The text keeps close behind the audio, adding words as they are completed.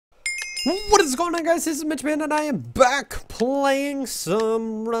What is going on, guys? This is Mitchman, and I am back playing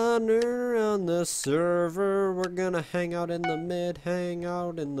some Runner on the server. We're gonna hang out in the mid, hang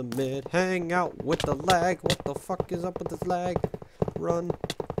out with the lag. What the fuck is up with this lag? Run,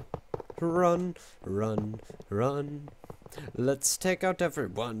 run, run, run. Let's take out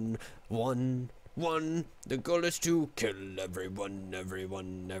everyone. One. The goal is to kill everyone.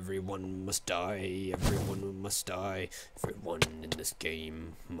 Everyone must die. Everyone must die. Everyone in this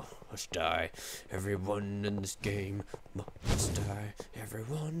game must die. Everyone in this game must die.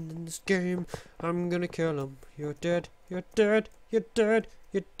 Everyone in this game. I'm gonna kill him. You're dead. You're dead. You're dead.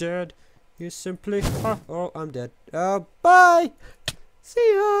 You're dead. You simply. Oh, I'm dead. Bye.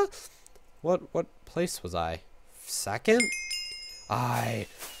 See ya. What place was I? Second?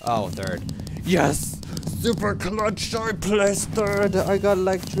 Third. Yes! Super clutch, I placed third! I got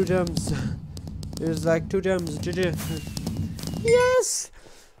like 2 gems. There's like 2 gems, GG. Yes!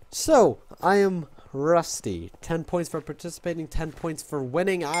 So, I am Rusty. 10 points for participating, 10 points for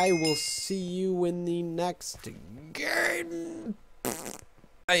winning. I will see you in the next game.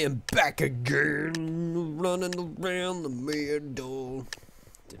 I am back again, running around the middle.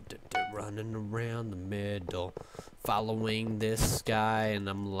 Running around the middle, following this guy, and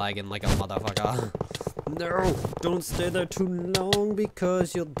I'm lagging like a motherfucker. No, don't stay there too long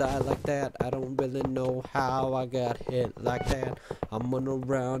because you'll die like that. I don't really know how I got hit like that. I'm running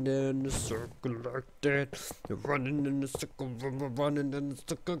around in a circle like that. Running in a circle, running in a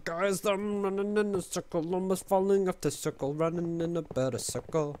circle, guys. I'm running in a circle, almost falling off the circle, running in a better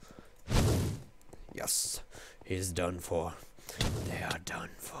circle. Yes, he's done for. They are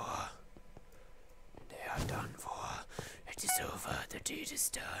done for. They are done for. It is over. The deed is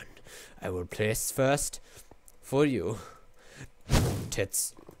done. I will place first for you.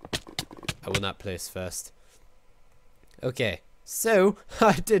 Tits. I will not place first. Okay. So,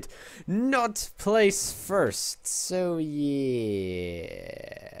 I did not place first. So, yeah.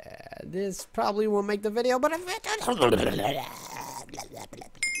 This probably won't make the video, but if it does.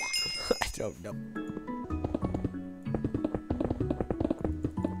 I don't know.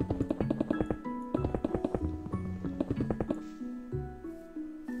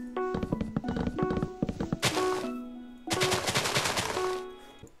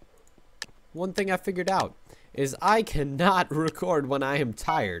 One thing I figured out is I cannot record when I am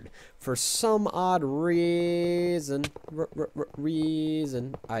tired. For some odd reason,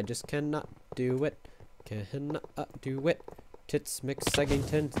 I just cannot do it. Cannot do it. Tits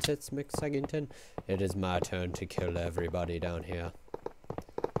McSeggington. It is my turn to kill everybody down here.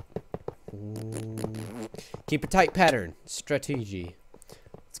 Keep a tight pattern. Strategy.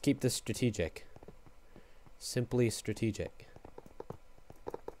 Let's keep this strategic. Simply strategic.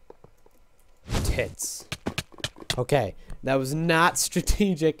 Tits. Okay, that was not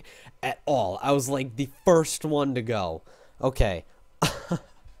strategic at all. I was like the first one to go. Okay.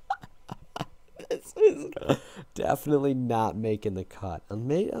 This is definitely not making the cut.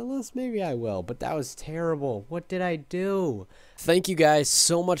 Unless maybe I will, but that was terrible. What did I do? Thank you guys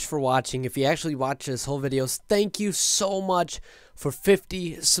so much for watching. If you actually watched this whole video, thank you so much for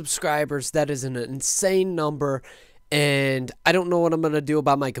 50 subscribers. That is an insane number. And I don't know what I'm going to do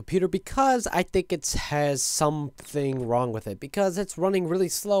about my computer because I think it has something wrong with it because it's running really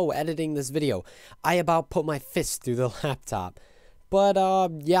slow editing this video. I about put my fist through the laptop. But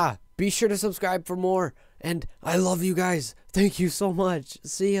yeah, be sure to subscribe for more. And I love you guys. Thank you so much.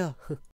 See ya.